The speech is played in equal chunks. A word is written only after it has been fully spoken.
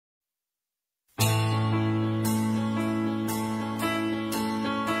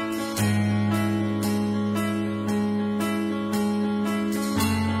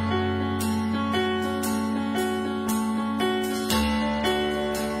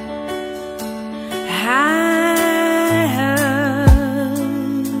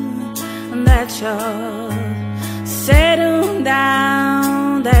sure, settle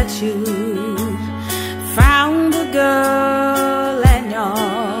down that you found a girl and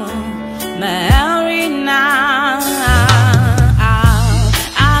you're married now.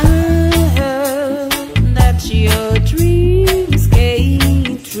 I heard that your dreams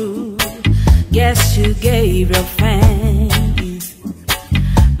came true. Guess you gave your fans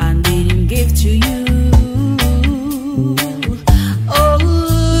and didn't give to you.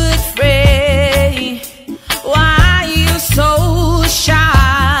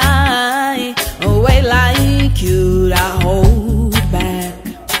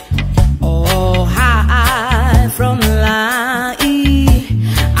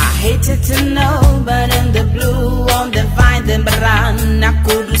 I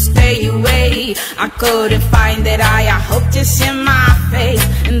couldn't stay away. I couldn't find that I hope to see my face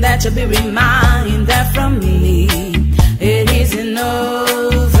and that you'll be reminded from me it isn't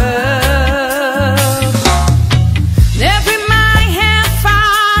over. Never mind, have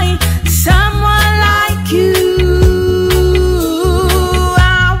find someone like you.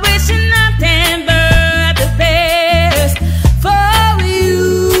 I wish nothing but the best for you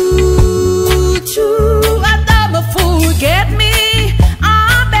too. I never forget me.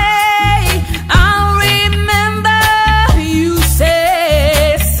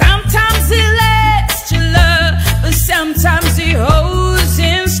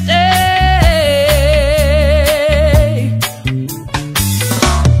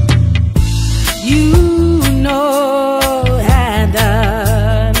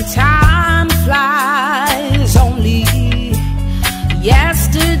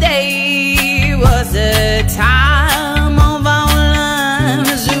 Yesterday was a time of our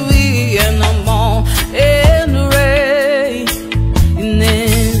lives, we in the morning in the rain, and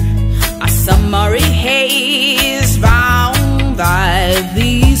then a summery haze found by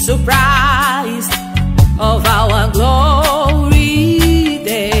the surprise of our glory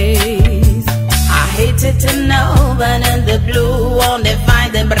days. I hated to know, but in the blue, on the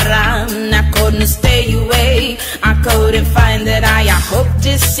fine and brown, I couldn't stay away. I couldn't find that I hope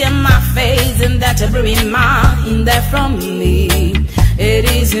to see my face and that every mind that from me it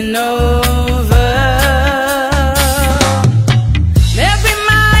isn't over.